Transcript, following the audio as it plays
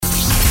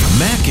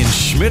Brooke and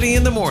Shmitty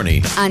in the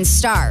morning. On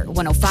Star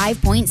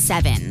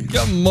 105.7.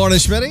 Good morning,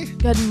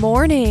 Shmitty. Good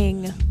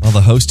morning. Well,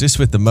 the hostess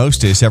with the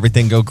mostest.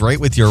 Everything go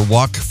great with your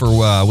Walk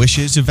for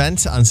Wishes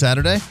event on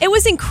Saturday? It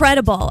was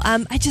incredible.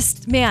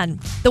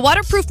 The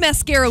waterproof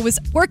mascara was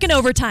working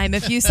overtime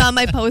if you saw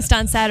my post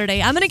on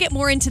Saturday. I'm going to get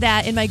more into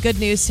that in my good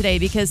news today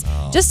because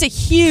just a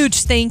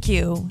huge thank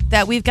you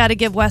that we've got to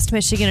give West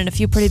Michigan and a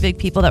few pretty big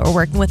people that were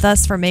working with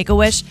us for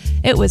Make-A-Wish.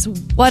 It was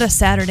what a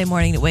Saturday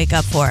morning to wake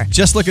up for.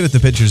 Just looking at the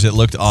pictures, it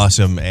looked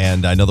awesome,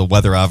 and I know the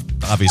weather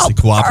obviously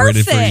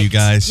cooperated for you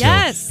guys.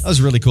 Yes. So that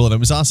was really cool, and it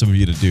was awesome of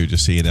you to do,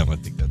 just so you know. I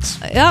think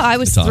that's I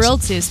was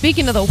thrilled awesome. to.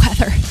 Speaking of the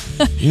weather,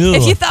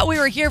 if you thought we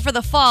were here for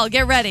the fall,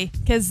 get ready,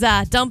 because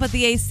don't put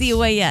the AC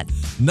away yet.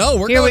 No,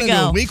 we're going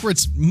into a week where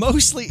it's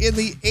mostly in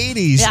the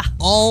 80s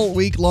all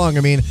week long.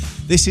 I mean,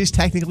 this is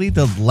technically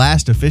the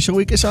last official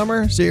week of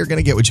summer, so you're going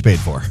to get what you paid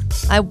for.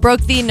 I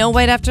broke the no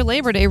white after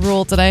Labor Day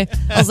rule today.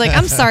 I was like,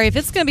 I'm sorry, if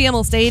it's going to be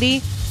almost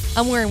 80,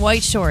 I'm wearing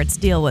white shorts.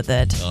 Deal with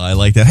it. Oh, I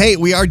like that. Hey,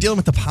 we are dealing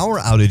with the power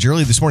outage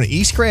early this morning.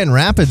 East Grand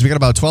Rapids, we got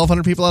about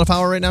 1,200 people out of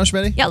power right now,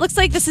 Shmitty? Yeah, it looks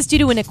like this is due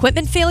to an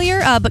equipment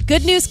failure, but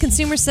good news,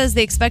 consumers says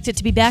they expect it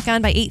to be back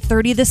on by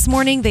 8:30 this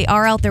morning. They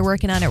are out there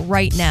working on it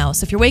right now.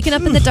 So if you're waking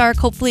up in the dark,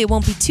 hopefully it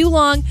won't be too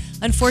long.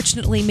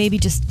 Unfortunately, maybe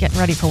just getting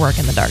ready for work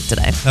in the dark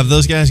today. Have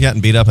those guys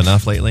gotten beat up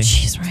enough lately?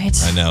 Jeez,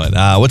 right? I know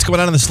it. What's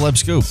going on in the celeb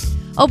scoop?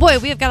 Oh boy,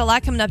 we have got a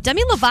lot coming up.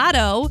 Demi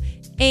Lovato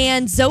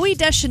and Zooey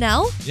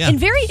Deschanel in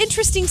very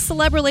interesting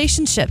celeb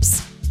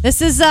relationships.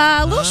 This is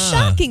a little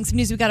shocking, some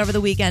news we got over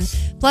the weekend.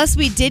 Plus,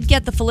 we did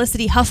get the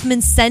Felicity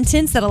Huffman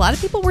sentence that a lot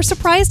of people were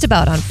surprised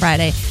about on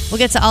Friday. We'll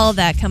get to all of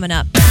that coming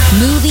up.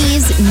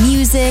 Movies,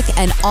 music,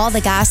 and all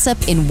the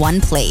gossip in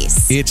one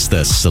place. It's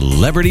the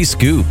Celebrity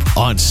Scoop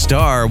on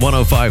Star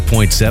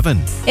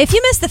 105.7. If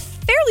you missed the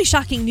fairly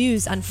shocking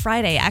news on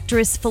Friday,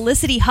 actress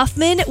Felicity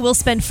Huffman will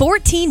spend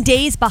 14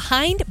 days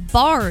behind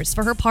bars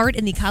for her part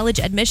in the college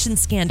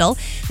admissions scandal.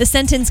 The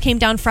sentence came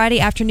down Friday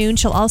afternoon.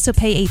 She'll also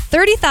pay a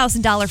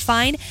 $30,000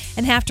 fine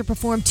and have to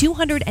perform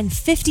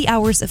 250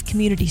 hours of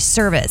community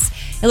service.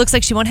 It looks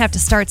like she won't have to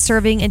start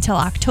serving until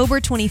October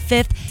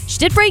 25th. She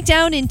did break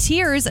down in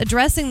tears,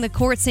 addressing the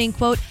court, saying,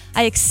 quote,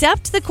 "I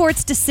accept the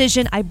court's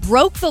decision. I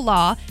broke the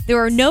law.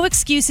 There are no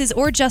excuses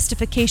or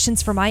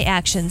justifications for my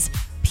actions,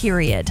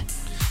 period."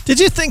 Did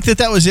you think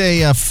that was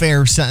a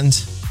fair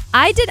sentence?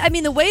 I did. I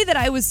mean, the way that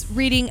I was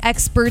reading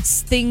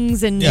experts'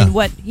 things and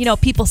what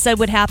people said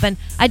would happen,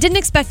 I didn't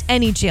expect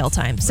any jail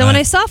time. So when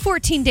I saw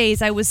 14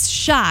 days, I was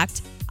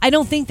shocked. I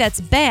don't think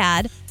that's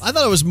bad. I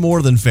thought it was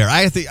more than fair.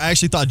 I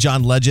actually thought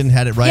John Legend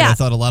had it right. Yeah. I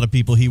thought a lot of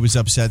people, he was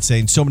upset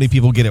saying so many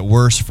people get it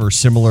worse for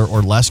similar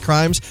or less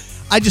crimes.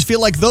 I just feel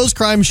like those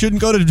crimes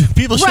shouldn't go to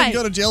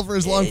jail for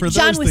as long for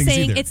John those was things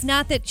saying either. it's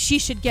not that she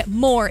should get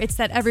more, it's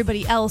that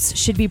everybody else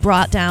should be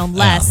brought down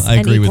less I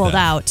and agree with equaled that.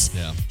 out.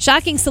 Yeah.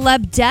 Shocking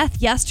celeb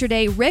death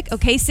yesterday. Rick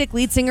Ocasek,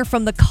 lead singer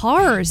from The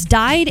Cars,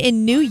 died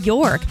in New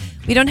York.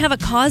 We don't have a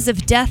cause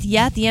of death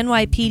yet. The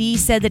NYPD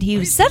said that he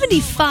was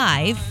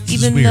 75,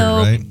 even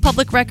though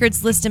public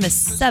records list him as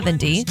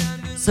 70.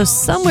 So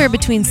somewhere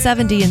between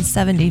 70 and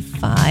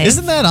 75.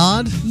 Isn't that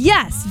odd?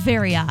 Yes,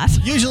 very odd.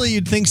 Usually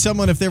you'd think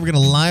someone, if they were going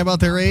to lie about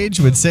their age,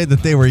 would say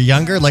that they were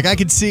younger. Like, I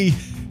could see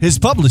his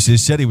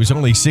publicist said he was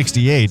only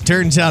 68.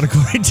 Turns out,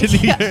 according to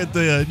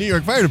the New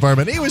York Fire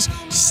Department, he was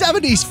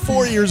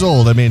 74 years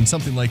old. I mean,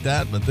 something like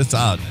that, but that's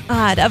odd.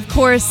 Odd. Of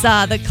course,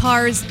 The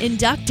Cars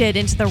inducted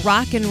into the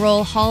Rock and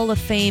Roll Hall of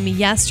Fame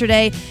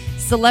yesterday.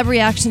 Celeb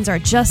reactions are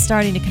just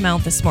starting to come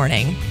out this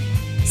morning.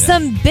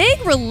 Some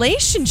big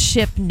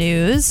relationship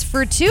news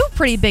for two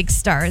pretty big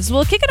stars.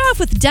 We'll kick it off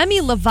with Demi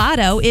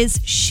Lovato. Is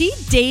she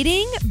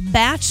dating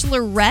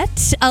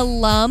Bachelorette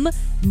alum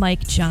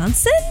Mike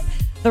Johnson?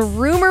 The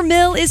rumor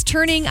mill is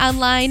turning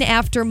online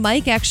after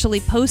Mike actually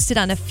posted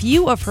on a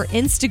few of her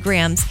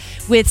Instagrams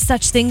with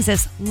such things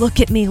as, "Look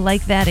at me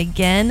like that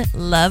again,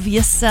 love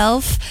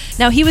yourself."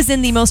 Now, he was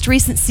in the most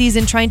recent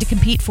season trying to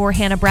compete for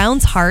Hannah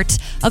Brown's heart.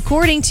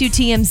 According to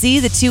TMZ,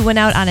 the two went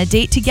out on a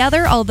date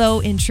together, although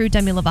in true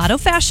Demi Lovato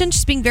fashion,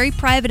 she's being very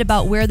private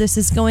about where this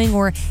is going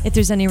or if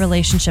there's any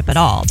relationship at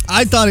all.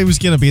 I thought he was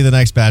going to be the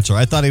next Bachelor.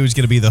 I thought he was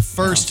going to be the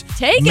first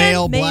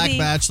male black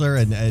Bachelor,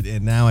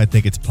 and now I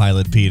think it's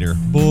Pilot Peter.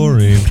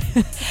 Boring.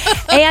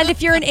 And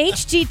if you're an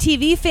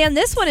HGTV fan,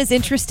 this one is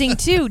interesting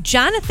too.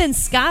 Jonathan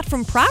Scott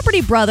from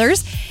Property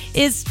Brothers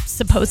is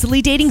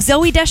supposedly dating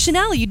Zooey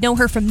Deschanel. You'd know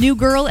her from New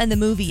Girl and the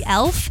movie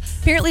Elf.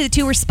 Apparently, the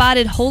two were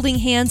spotted holding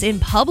hands in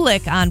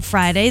public on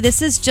Friday.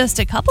 This is just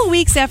a couple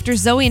weeks after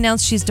Zooey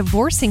announced she's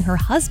divorcing her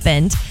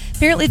husband.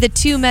 Apparently, the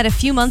two met a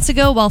few months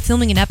ago while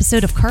filming an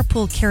episode of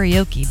Carpool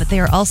Karaoke, but they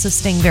are also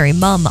staying very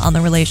mum on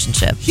the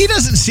relationship. He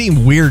doesn't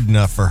seem weird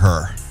enough for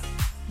her.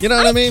 You know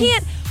what I mean?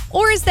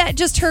 Or is that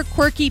just her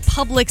quirky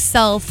public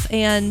self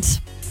and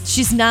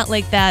she's not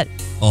like that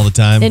all the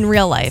time in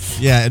real life?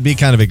 Yeah, it'd be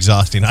kind of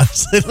exhausting,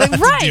 honestly.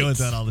 Right. To deal with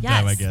that all the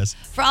time, I guess.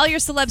 For all your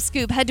celeb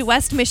scoop, head to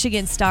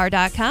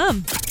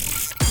westmichiganstar.com.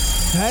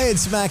 Hey,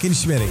 it's Mac and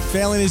Shmitty,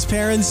 failing his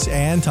parents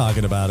and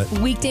talking about it.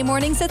 Weekday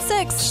mornings at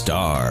 6.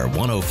 Star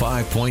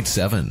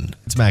 105.7.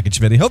 It's Mac and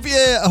Shmitty.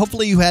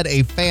 Hopefully you had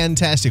a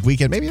fantastic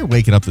weekend. Maybe you're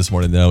waking up this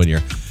morning, though, and you're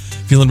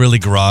feeling really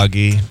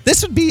groggy.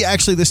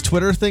 This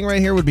Twitter thing right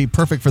here would be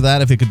perfect for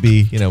that if it could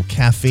be,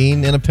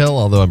 caffeine in a pill,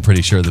 although I'm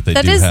pretty sure that they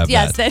do have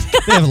that.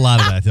 They have a lot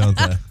of that, don't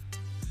they?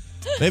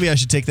 Maybe I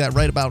should take that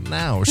right about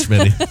now,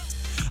 Shmitty.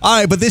 All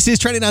right, but this is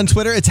trending on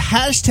Twitter. It's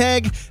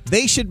hashtag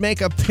they should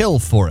make a pill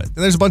for it. And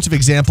there's a bunch of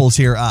examples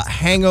here.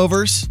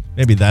 Hangovers.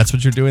 Maybe that's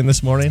what you're doing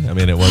this morning. I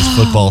mean, it was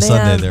football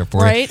Sunday there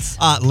for you.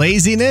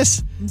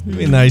 Laziness. It'd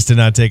be nice to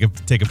not take a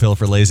pill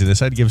for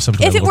laziness. I'd give some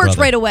to if it works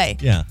right away.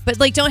 Yeah. But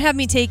don't have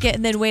me take it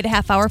and then wait a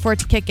half hour for it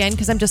to kick in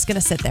because I'm just going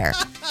to sit there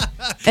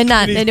and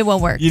it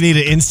won't work. You need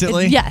it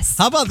instantly? Yes.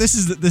 How about this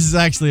is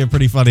actually a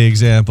pretty funny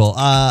example.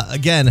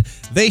 Again,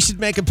 they should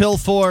make a pill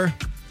for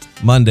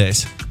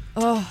Mondays.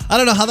 Oh. I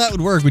don't know how that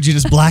would work. Would you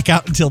just black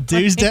out until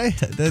Tuesday?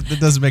 That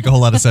doesn't make a whole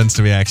lot of sense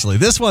to me, actually.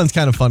 This one's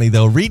kind of funny,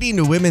 though.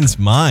 Reading women's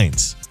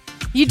minds.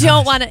 You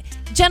don't want to,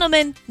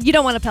 gentlemen, you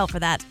don't want a pill for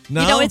that.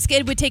 No?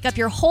 It would take up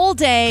your whole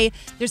day.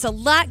 There's a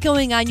lot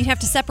going on. You have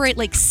to separate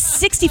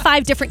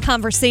 65 different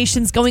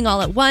conversations going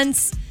all at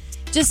once.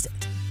 Just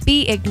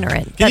be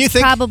ignorant. That's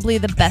probably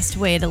the best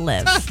way to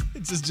live.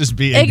 Just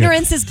be ignorant.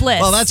 Ignorance is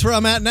bliss. Well, that's where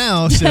I'm at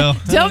now, so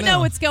don't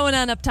know what's going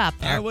on up top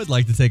there. I would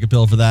like to take a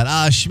pill for that.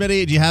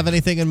 Shmitty, do you have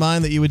anything in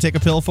mind that you would take a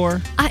pill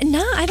for?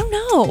 No, I don't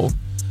know.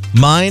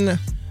 Mine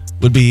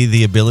would be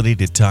the ability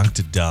to talk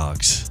to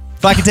dogs.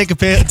 If I could take a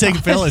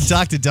pill and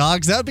talk to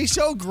dogs, that would be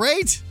so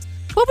great.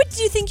 What would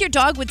you think your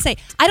dog would say?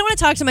 I don't want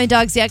to talk to my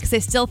dogs yet because I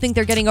still think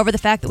they're getting over the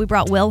fact that we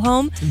brought Will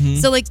home. Mm-hmm.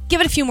 So,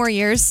 give it a few more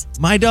years.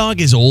 My dog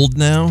is old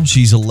now.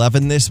 She's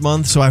 11 this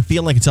month, so I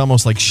feel like it's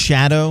almost like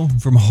Shadow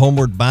from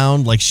Homeward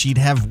Bound. Like she'd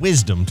have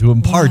wisdom to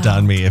impart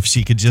on me if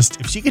she could just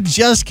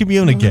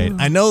communicate.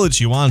 I know that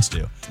she wants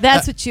to.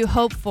 That's what you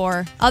hope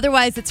for.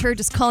 Otherwise, it's her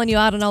just calling you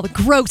out on all the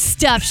gross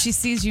stuff she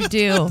sees you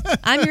do.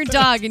 I'm your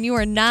dog, and you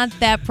are not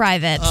that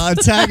private.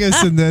 Tag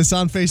us in this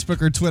on Facebook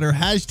or Twitter.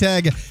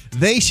 Hashtag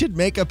they should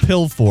make a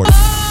pill for it.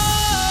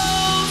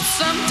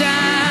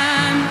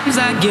 Sometimes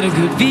I get a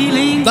good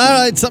feeling. All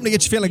right, something to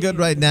get you feeling good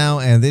right now,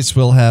 and this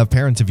will have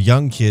parents of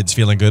young kids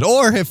feeling good.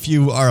 Or if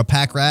you are a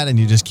pack rat and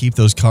you just keep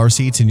those car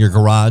seats in your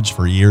garage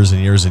for years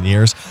and years and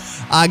years.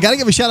 I got to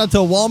give a shout out to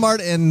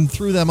Walmart and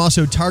through them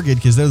also Target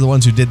because they're the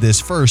ones who did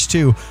this first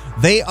too.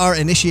 They are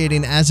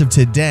initiating as of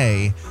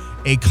today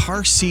a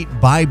car seat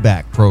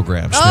buyback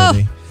program,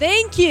 Shmitty. Oh,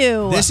 thank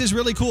you. This is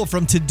really cool.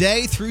 From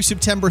today through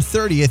September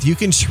 30th, you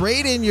can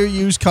trade in your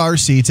used car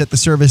seats at the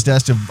service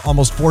desk of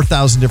almost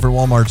 4,000 different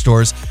Walmart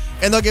stores,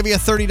 and they'll give you a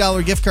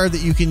 $30 gift card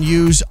that you can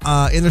use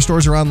in their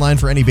stores or online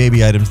for any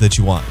baby items that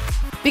you want.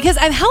 Because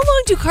how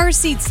long do car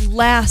seats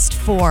last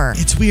for?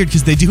 It's weird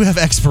because they do have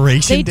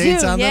expiration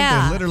dates on them.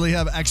 Yeah. They literally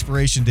have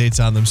expiration dates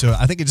on them. So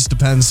I think it just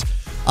depends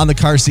on the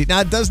car seat. Now,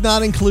 it does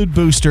not include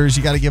boosters.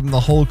 You got to give them the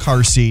whole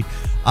car seat.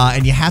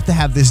 And you have to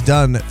have this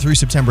done through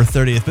September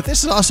 30th. But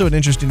this is also an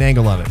interesting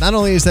angle on it. Not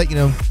only is that,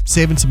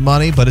 saving some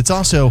money, but it's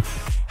also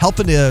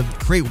helping to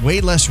create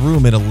way less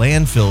room in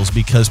landfills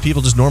because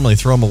people just normally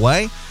throw them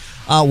away.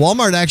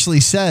 Walmart actually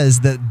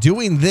says that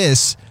doing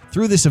this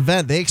through this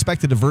event, they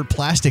expect to divert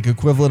plastic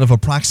equivalent of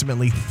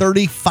approximately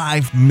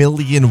 35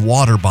 million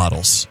water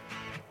bottles.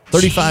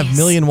 35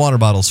 million water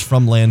bottles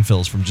from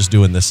landfills from just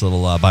doing this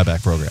little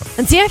buyback program.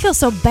 And see, I feel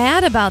so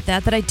bad about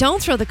that I don't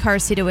throw the car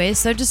seat away.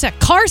 So I just got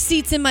car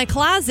seats in my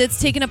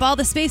closets taking up all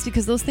the space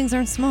because those things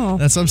aren't small.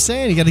 That's what I'm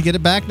saying. You got to get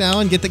it back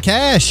now and get the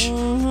cash.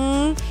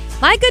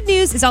 Mm-hmm. My good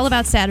news is all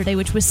about Saturday,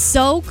 which was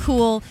so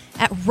cool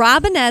at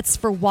Robinette's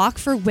for Walk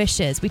for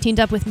Wishes. We teamed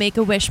up with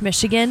Make-A-Wish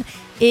Michigan.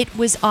 It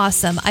was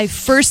awesome. I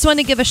first want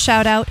to give a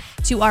shout out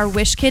to our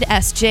Wish Kid,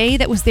 SJ,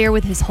 that was there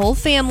with his whole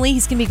family.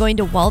 He's going to be going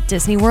to Walt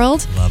Disney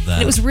World. Love that.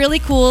 And it was really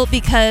cool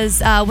because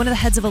one of the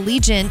heads of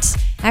Allegiant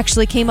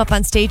actually came up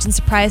on stage and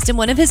surprised him.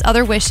 One of his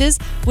other wishes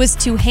was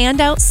to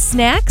hand out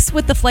snacks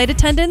with the flight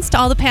attendants to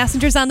all the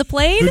passengers on the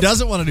plane. Who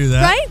doesn't want to do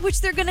that? Right? Which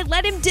they're going to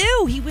let him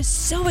do. He was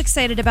so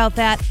excited about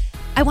that.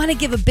 I want to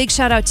give a big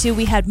shout out to,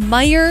 we had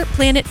Meyer,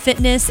 Planet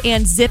Fitness,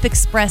 and Zip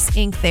Express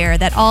Inc. there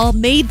that all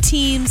made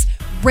teams,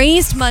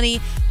 raised money.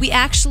 We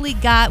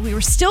were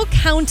still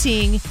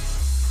counting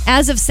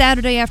as of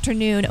Saturday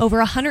afternoon,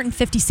 over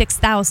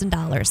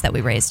 $156,000 that we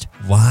raised.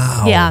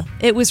 Wow. Yeah,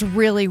 it was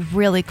really,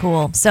 really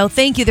cool. So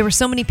thank you. There were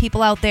so many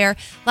people out there.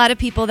 A lot of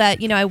people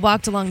that, I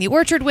walked along the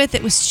orchard with.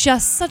 It was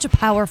just such a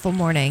powerful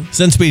morning.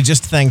 Since we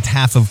just thanked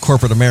half of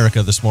corporate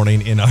America this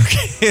morning in our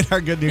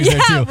good news there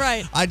too.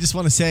 Right. I just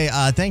want to say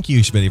thank you,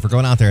 Shmitty, for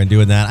going out there and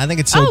doing that. I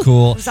think it's so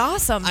cool. It was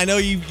awesome. I know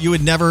you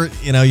would never,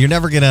 you're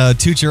never going to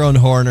toot your own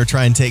horn or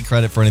try and take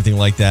credit for anything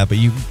like that, but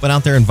you went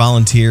out there and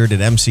volunteered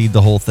and emceed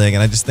the whole thing,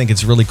 and I just think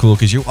it's really cool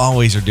because you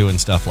always are doing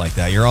stuff like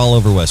that. You're all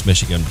over West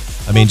Michigan.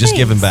 I mean, just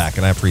giving back,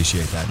 and I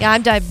appreciate that. Yeah,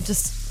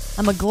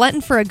 I'm a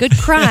glutton for a good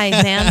cry,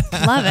 man.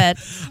 Love it.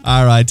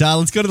 All right,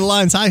 let's go to the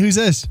lines. Hi, who's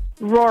this?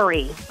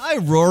 Rory. Hi,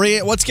 Rory.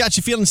 What's got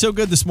you feeling so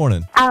good this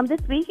morning?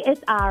 This week is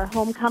our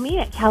homecoming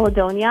at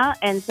Caledonia,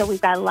 and so we've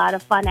got a lot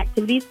of fun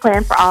activities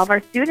planned for all of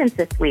our students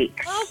this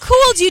week. Oh,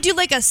 cool. Do you do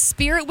like a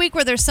spirit week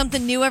where there's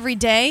something new every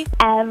day?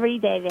 Every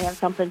day they have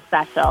something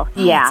special.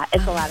 Yeah,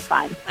 it's a lot of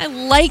fun. I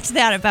liked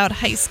that about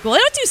high school. I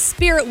don't do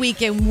spirit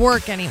week and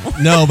work anymore.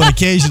 No, but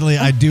occasionally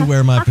I do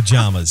wear my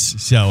pajamas,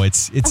 so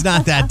it's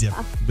not that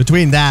different.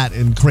 Between that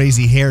and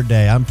crazy hair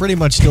day, I'm pretty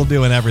much still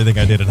doing everything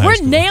I did in high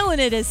school. We're nailing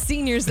it as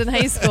seniors in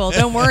high school.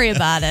 Don't worry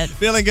about it.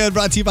 Feeling good,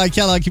 brought to you by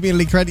Kellogg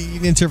Community Credit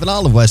Union, serving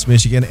all of West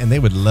Michigan, and they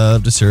would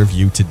love to serve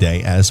you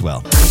today as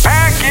well.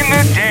 Back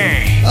in the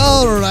day.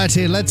 All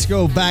righty, let's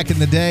go back in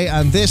the day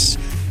on this,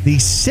 the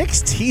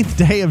 16th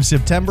day of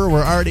September.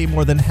 We're already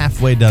more than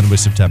halfway done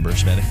with September,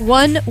 Shmitty.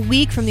 1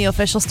 week from the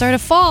official start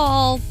of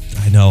fall.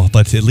 I know,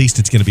 but at least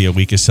it's going to be a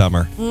week of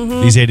summer.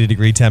 These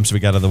 80-degree temps we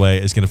got on the way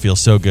is going to feel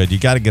so good. You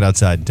got to get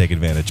outside and take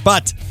advantage.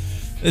 But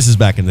this is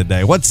back in the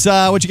day. What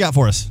you got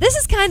for us? This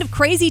is kind of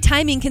crazy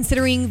timing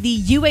considering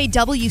the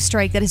UAW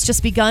strike that has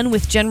just begun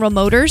with General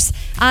Motors.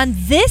 On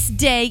this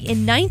day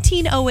in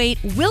 1908,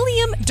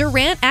 William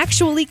Durant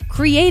actually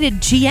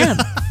created GM.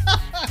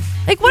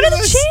 Like, what are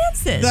the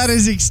chances? That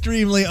is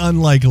extremely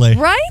unlikely.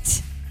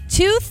 Right?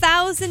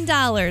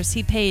 $2,000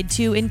 he paid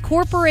to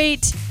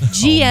incorporate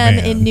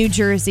GM in New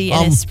Jersey,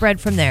 and it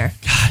spread from there.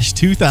 Gosh,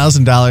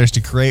 $2,000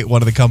 to create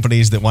one of the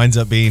companies that winds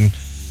up being,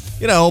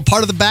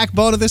 part of the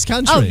backbone of this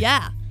country. Oh,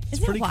 yeah. It's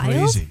Isn't pretty that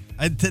wild?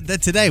 crazy.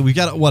 Today, we've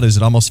got, what is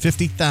it, almost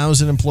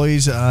 50,000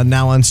 employees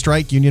now on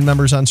strike, union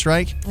members on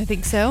strike. I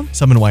think so.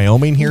 Some in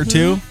Wyoming here,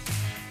 too.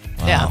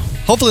 Wow. Yeah.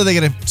 Hopefully they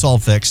get it all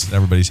fixed and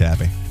everybody's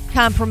happy.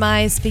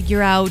 Compromise,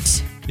 figure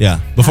out. Yeah,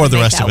 before the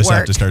make rest of that us have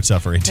work. to start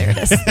suffering, too.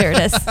 There it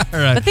is. All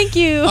right. But thank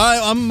you. All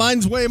right,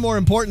 mine's way more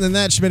important than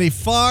that, Shmitty.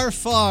 Far,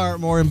 far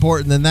more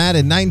important than that.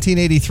 In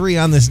 1983,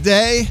 on this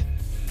day,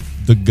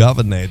 the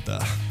governor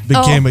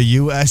became a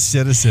U.S.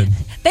 citizen.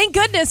 Thank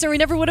goodness, or we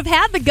never would have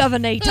had the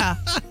governor. Get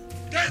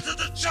to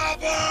the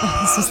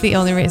chopper. This is the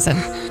only reason.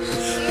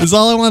 That's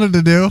all I wanted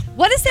to do.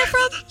 What is that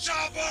from? The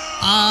chopper.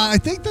 I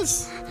think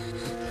that's...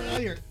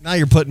 Now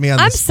you're putting me on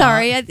the I'm spot.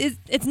 sorry.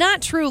 It's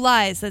not True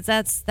Lies.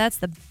 That's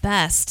the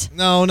best.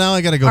 No, now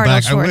I got to go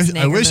Arnold back. I wish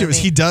Schwarzenegger it was. movie.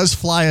 He does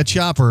fly a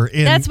chopper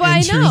in, That's why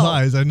I True know.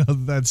 Lies. I know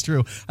that's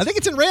true. I think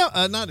it's in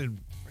not in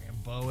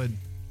Rambo.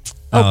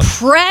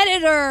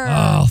 Predator.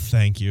 Oh,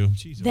 thank you.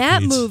 Jeez,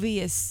 That Pete. movie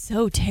is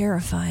so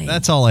terrifying.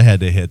 That's all I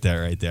had to hit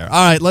there right there.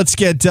 All right, let's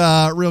get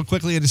real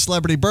quickly into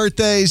celebrity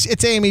birthdays.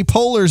 It's Amy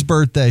Poehler's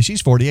birthday.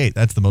 She's 48.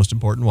 That's the most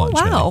important one.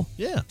 wow.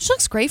 Shmitty. Yeah. She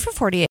looks great for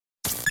 48.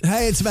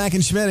 Hey, it's Mac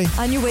and Shmitty.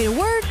 On your way to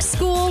work,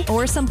 school,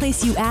 or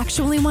someplace you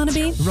actually want to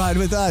be? Ride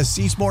with us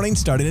each morning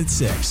starting at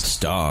 6.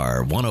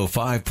 Star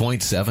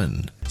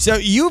 105.7. So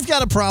you've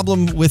got a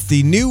problem with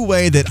the new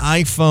way that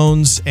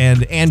iPhones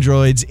and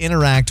Androids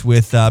interact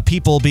with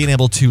people being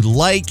able to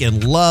like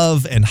and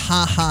love and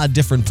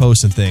different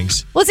posts and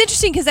things. Well, it's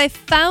interesting because I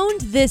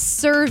found this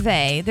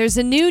survey. There's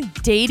a new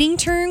dating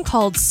term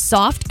called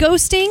soft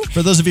ghosting.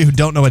 For those of you who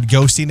don't know what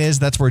ghosting is,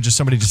 that's where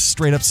somebody just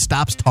straight up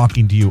stops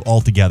talking to you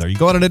altogether. You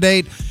go out on a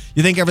date,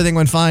 you think everything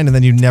went fine, and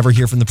then you never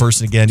hear from the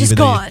person again. Just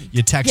even though gone.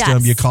 you text Yes.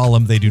 them, you call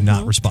them, they do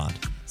not respond.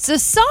 So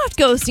soft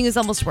ghosting is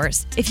almost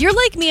worse. If you're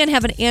like me and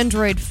have an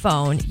Android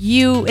phone,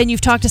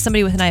 you've talked to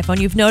somebody with an iPhone,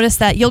 you've noticed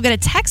that you'll get a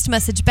text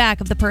message back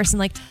of the person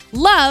like,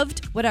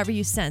 loved whatever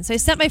you sent. So I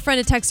sent my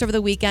friend a text over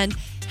the weekend,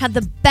 had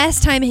the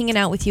best time hanging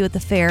out with you at the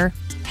fair,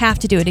 have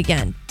to do it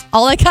again.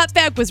 All I got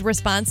back was a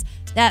response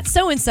that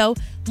so-and-so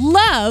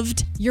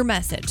loved your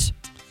message.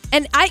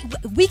 And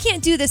we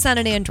can't do this on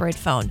an Android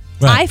phone.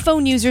 Right.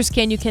 iPhone users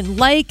can. You can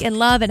like and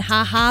love and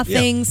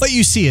things. But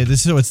you see it,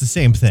 so it's the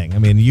same thing. I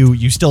mean,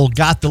 you still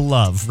got the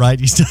love, right?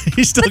 You still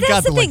But got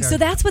that's the thing. like, So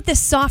that's what this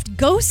soft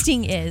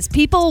ghosting is.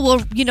 People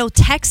will,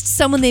 text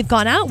someone they've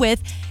gone out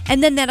with,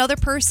 and then that other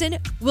person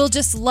will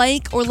just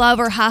like or love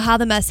or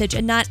the message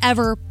and not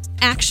ever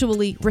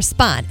actually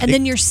respond. And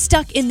then you're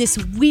stuck in this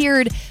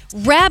weird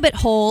rabbit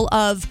hole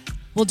of,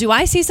 well, do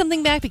I say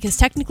something back because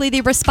technically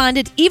they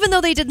responded, even though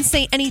they didn't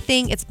say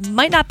anything? It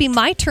might not be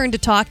my turn to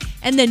talk,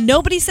 and then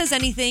nobody says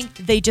anything.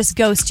 They just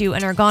ghost you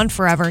and are gone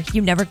forever.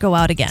 You never go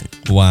out again.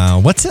 Wow,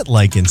 what's it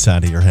like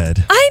inside of your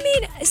head? I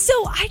mean, so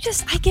I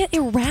get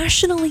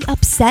irrationally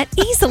upset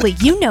easily.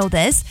 You know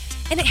this.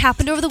 And it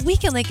happened over the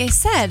weekend, like I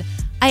said.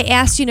 I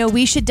asked,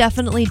 we should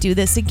definitely do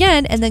this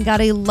again, and then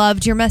got a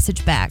loved your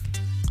message back.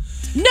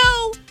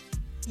 No.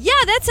 Yeah,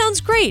 that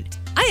sounds great.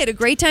 I had a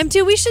great time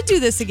too. We should do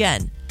this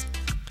again.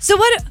 So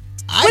what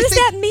does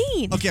that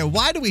mean? Okay,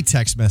 why do we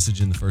text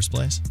message in the first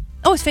place?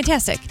 Oh, it's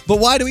fantastic. But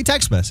why do we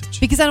text message?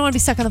 Because I don't want to be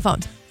stuck on the phone.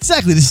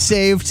 Exactly, to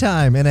save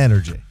time and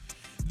energy.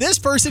 This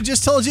person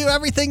just told you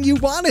everything you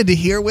wanted to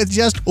hear with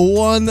just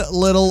one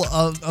little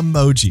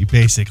emoji,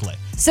 basically.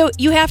 So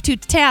you have to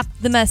tap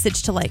the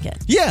message to like it.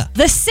 Yeah.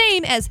 The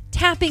same as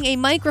tapping a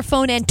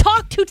microphone and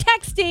talk to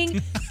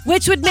texting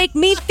which would make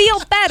me feel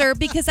better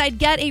because I'd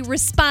get a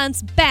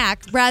response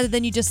back rather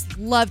than you just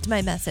loved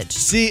my message.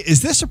 See,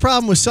 is this a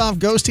problem with soft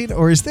ghosting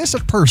or is this a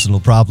personal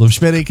problem,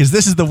 Shmitty? Because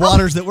this is the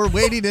waters that we're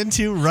wading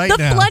into right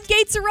now. The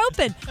floodgates are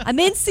open. I'm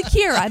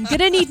insecure. I'm going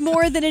to need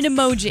more than an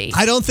emoji.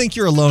 I don't think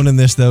you're alone in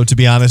this, though, to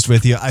be honest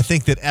with you. I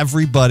think that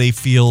everybody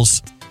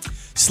feels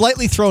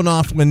slightly thrown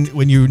off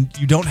when you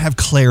don't have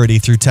clarity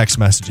through text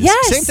messages.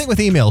 Yes. Same thing with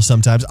emails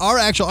sometimes. Our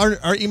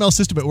email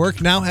system at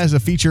work now has a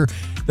feature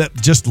that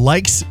just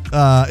likes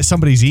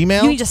somebody's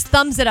email. You just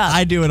thumbs it up.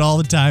 I do it all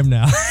the time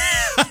now.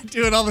 I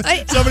do it all the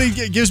time.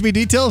 Somebody gives me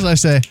details and I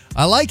say,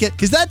 I like it.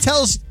 Because that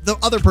tells the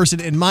other person,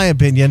 in my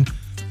opinion,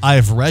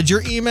 I've read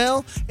your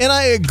email and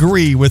I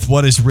agree with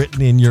what is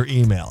written in your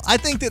email. I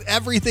think that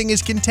everything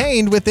is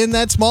contained within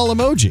that small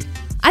emoji.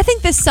 I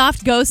think this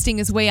soft ghosting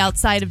is way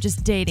outside of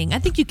just dating. I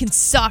think you can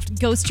soft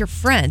ghost your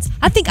friends.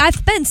 I think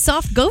I've been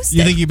soft ghosted.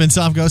 You think you've been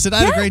soft ghosted? I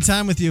had a great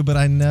time with you, but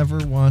I never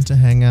want to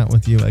hang out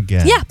with you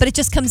again. Yeah, but it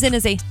just comes in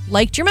as a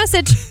liked your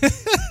message,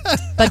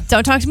 but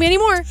don't talk to me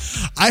anymore.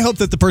 I hope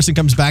that the person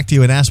comes back to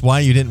you and asks why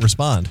you didn't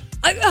respond.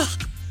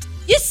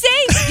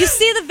 You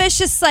see the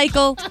vicious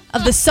cycle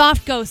of the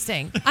soft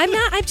ghosting. I'm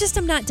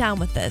not down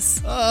with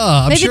this.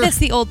 Maybe that's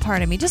the old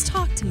part of me. Just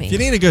talk to me. If you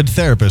need a good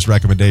therapist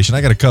recommendation,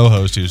 I got a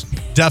co-host who's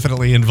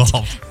definitely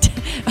involved.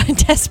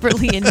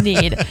 Desperately in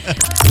need.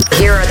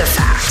 Here are the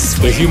facts.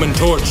 The Human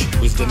Torch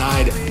was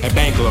denied a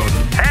bank loan.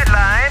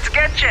 Headlines,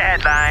 get your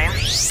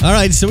headlines. All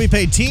right, so we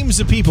pay teams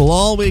of people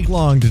all week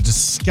long to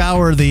just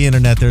scour the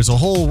internet. There's a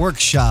whole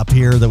workshop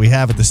here that we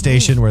have at the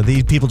station where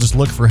these people just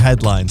look for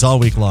headlines all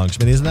week long.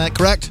 Shmitty, isn't that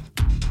correct?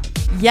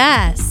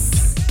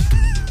 Yes.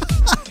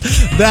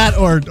 That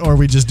or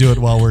we just do it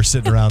while we're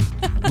sitting around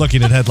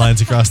looking at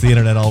headlines across the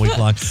internet all week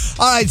long.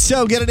 All right,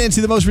 so getting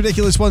into the most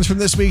ridiculous ones from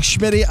this week.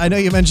 Shmitty, I know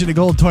you mentioned a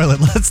gold toilet.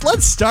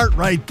 Let's start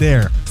right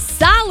there.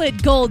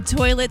 Solid gold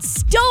toilet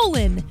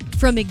stolen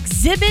from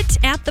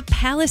exhibit at the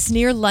Palace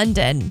near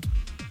London.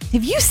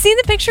 Have you seen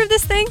the picture of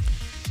this thing?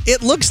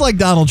 It looks like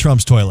Donald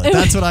Trump's toilet.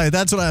 That's what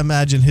I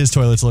imagine his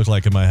toilets look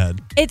like in my head.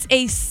 It's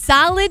a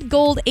solid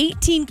gold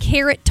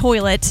 18-karat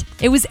toilet.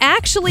 It was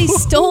actually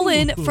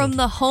stolen from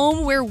the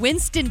home where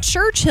Winston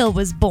Churchill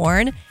was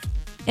born,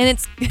 and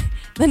it's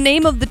the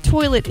name of the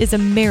toilet is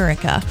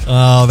America.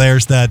 Oh,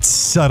 there's that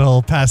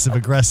subtle,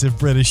 passive-aggressive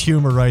British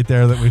humor right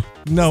there that we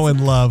know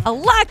and love. A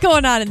lot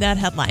going on in that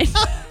headline.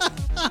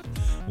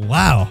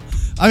 Wow.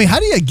 I mean, how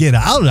do you get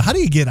out? How do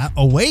you get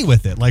away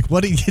with it? Like,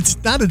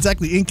 it's not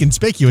exactly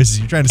inconspicuous as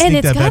you're trying to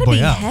sneak that bad boy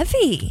out. And it's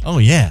got to be heavy. Oh,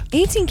 yeah.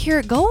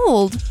 18-karat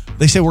gold.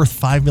 They say worth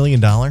 $5 million?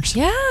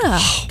 Yeah.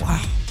 Oh,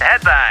 wow.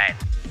 Headline.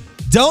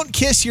 Don't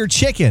kiss your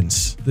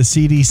chickens, the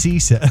CDC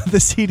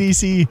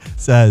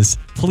says.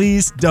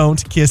 Please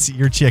don't kiss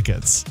your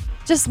chickens.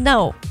 Just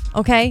no,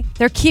 okay?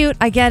 They're cute.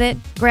 I get it.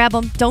 Grab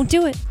them. Don't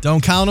do it.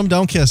 Don't count them.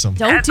 Don't kiss them.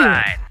 Don't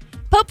Headline. do it.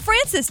 Pope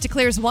Francis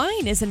declares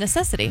wine is a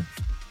necessity.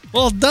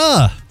 Well,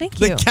 duh.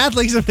 Thank you. The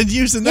Catholics have been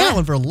using that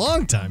one for a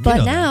long time. But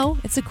you know now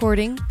it's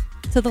according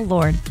to the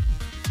Lord.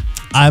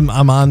 I'm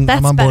on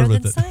That's board better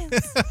with than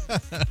it.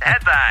 science.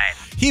 Headline.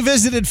 He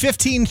visited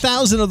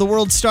 15,000 of the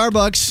world's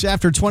Starbucks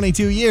after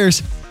 22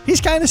 years. He's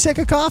kind of sick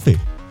of coffee.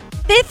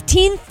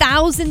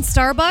 15,000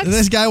 Starbucks? And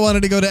this guy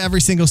wanted to go to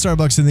every single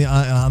Starbucks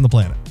on the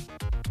planet.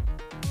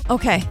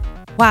 Okay.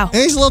 Wow.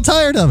 And he's a little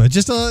tired of it.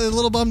 Just a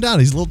little bummed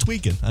out. He's a little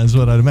tweaking. That's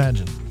what I'd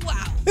imagine.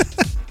 Wow.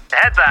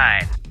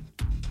 Headline.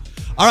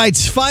 All right,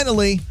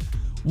 finally,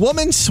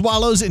 woman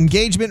swallows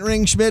engagement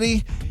ring,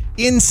 Shmitty,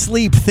 in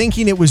sleep,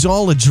 thinking it was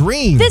all a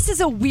dream. This is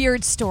a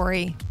weird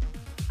story.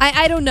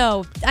 I don't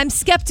know. I'm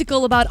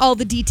skeptical about all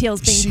the details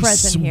being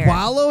present here. She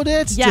swallowed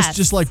it? Yes.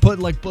 Just like put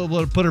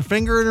her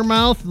finger in her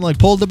mouth and like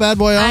pulled the bad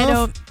boy off?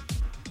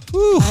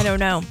 I don't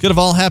know. Could have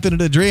all happened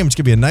in a dream. It's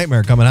going to be a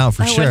nightmare coming out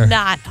for sure.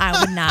 I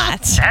would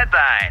not.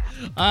 Headline.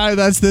 All right,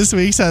 that's this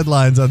week's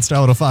headlines on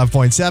Star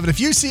 105.7. If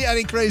you see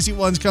any crazy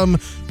ones come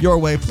your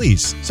way,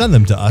 please send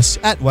them to us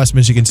at West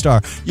Michigan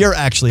Star. You're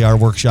actually our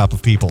workshop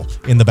of people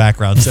in the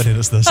background sending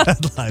us those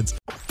headlines.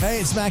 Hey,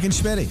 it's Mac and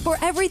Shmitty. For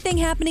everything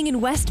happening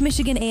in West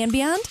Michigan and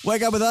beyond,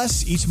 Wake up with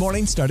us each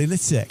morning starting at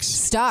 6.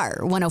 Star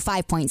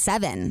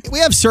 105.7. We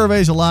have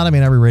surveys a lot. I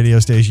mean, every radio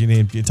station,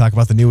 you talk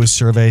about the newest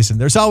surveys, and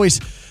there's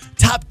always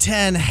top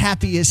 10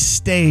 happiest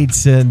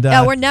states. And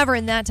no, we're never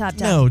in that top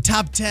 10. No,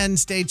 top 10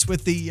 states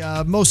with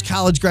the most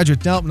college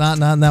graduates. Nope, not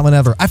in that one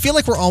ever. I feel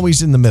like we're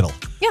always in the middle.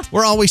 Yeah.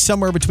 We're always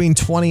somewhere between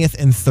 20th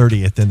and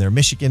 30th in there.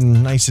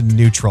 Michigan, nice and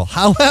neutral.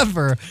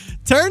 However,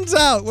 turns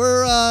out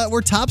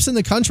we're tops in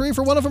the country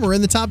for one of them. We're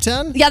in the top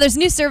 10. Yeah, there's a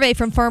new survey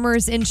from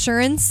Farmers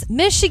Insurance.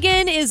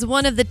 Michigan is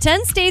one of the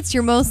 10 states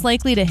you're most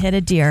likely to hit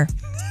a deer.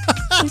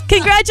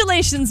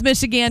 Congratulations,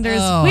 Michiganders.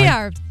 We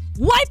are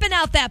wiping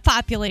out that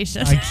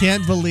population. I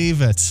can't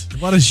believe it.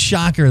 What a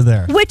shocker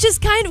there. Which is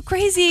kind of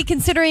crazy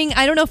considering,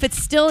 I don't know if it's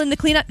still in the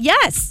cleanup.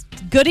 Yes,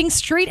 Gooding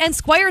Street and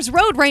Squires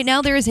Road right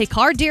now, there is a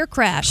car deer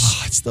crash.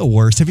 Oh, it's the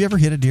worst. Have you ever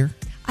hit a deer?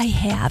 I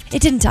have.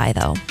 It didn't die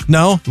though.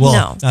 No? Well,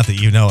 no. Not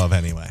that you know of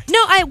anyway. No,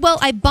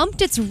 I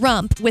bumped its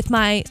rump with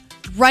my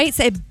right.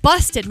 It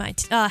busted my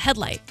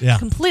headlight. Yeah.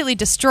 Completely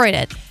destroyed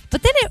it.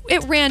 But then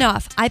it ran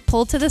off. I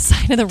pulled to the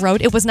side of the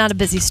road. It was not a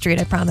busy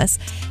street, I promise.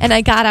 And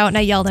I got out and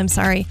I yelled, I'm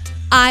sorry.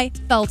 I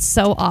felt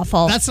so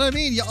awful. That's what I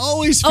mean. You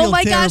always feel Oh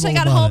my gosh, I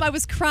got terrible home. about I it.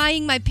 was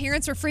crying. My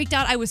parents were freaked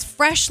out. I was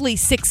freshly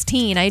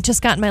 16. I had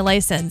just gotten my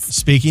license.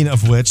 Speaking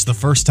of which, the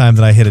first time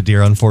that I hit a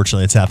deer,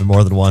 unfortunately, it's happened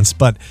more than once,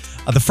 but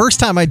the first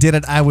time I did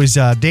it, I was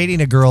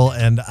dating a girl,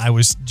 and I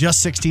was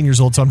just 16 years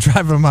old, so I'm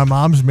driving my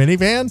mom's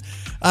minivan,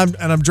 and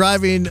I'm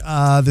driving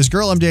this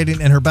girl I'm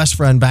dating and her best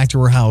friend back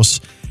to her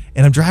house,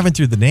 and I'm driving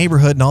through the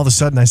neighborhood, and all of a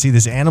sudden, I see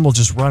this animal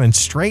just running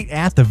straight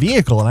at the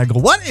vehicle, and I go,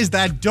 what is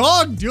that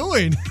dog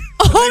doing?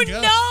 Oh,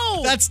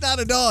 no! That's not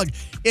a dog.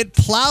 It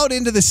plowed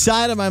into the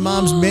side of my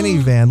mom's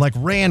minivan, like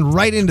ran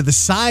right into the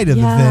side of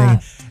the thing.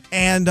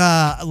 And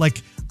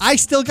I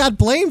still got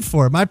blamed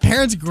for it. My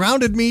parents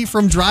grounded me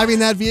from driving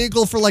that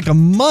vehicle for like a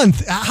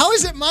month. How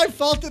is it my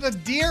fault that a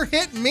deer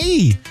hit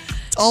me?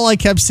 That's all I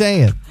kept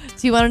saying.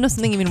 Do you want to know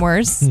something even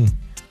worse?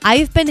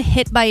 I've been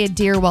hit by a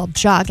deer while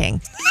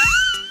jogging.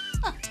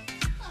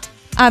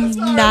 I'm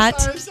not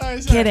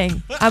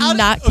kidding. I'm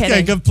not kidding.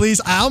 Okay, good, please.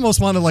 I almost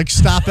want to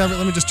stop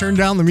let me just turn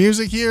down the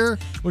music here.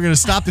 We're going to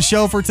stop the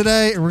show for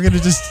today, and we're going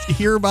to just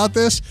hear about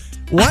this.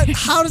 What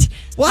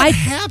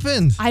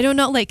happened? I don't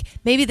know.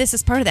 Maybe this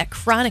is part of that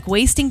chronic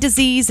wasting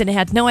disease, and I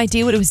had no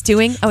idea what it was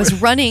doing. I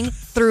was running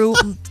through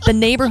the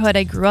neighborhood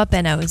I grew up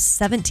in. I was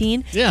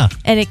 17. Yeah.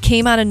 And it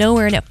came out of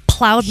nowhere, and it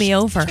plowed me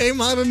over. Came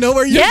out of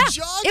nowhere? You're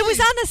jogging? It was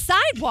on the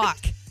sidewalk.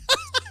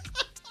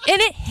 And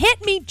it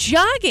hit me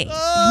jogging.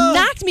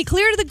 Knocked me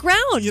clear to the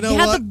ground. You know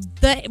had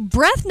the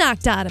breath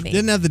knocked out of me.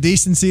 Didn't have the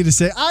decency to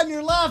say, on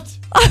your left.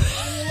 On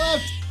your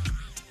left.